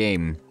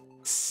game.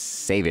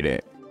 Save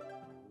it.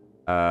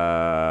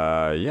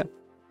 Yeah.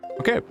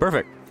 Okay,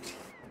 perfect.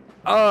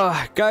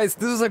 Guys,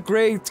 this is a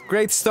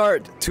great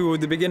start to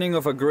the beginning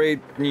of a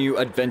great new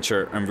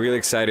adventure. I'm really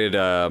excited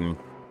to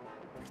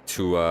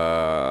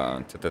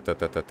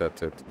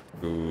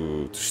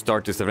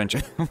start this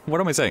adventure.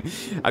 What am I saying?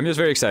 I'm just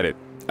very excited.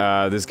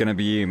 This is gonna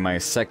be my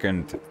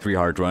second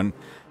 3-hard run.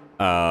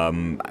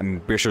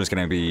 I'm pretty sure it's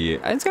gonna be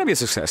a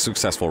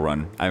successful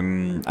run.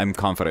 I'm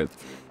confident.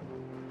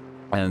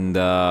 And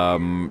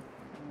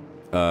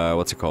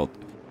what's it called?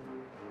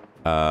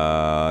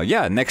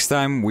 Yeah, next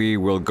time we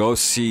will go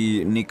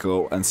see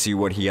Nico and see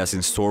what he has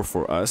in store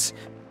for us.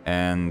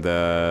 And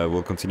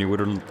we'll continue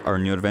with our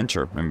new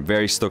adventure. I'm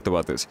very stoked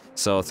about this.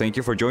 So thank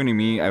you for joining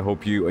me. I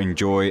hope you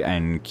enjoy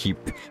and keep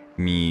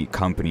me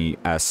company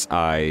as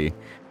I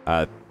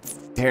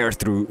tear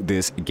through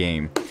this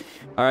game.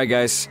 Alright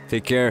guys,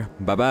 take care.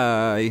 Bye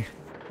bye.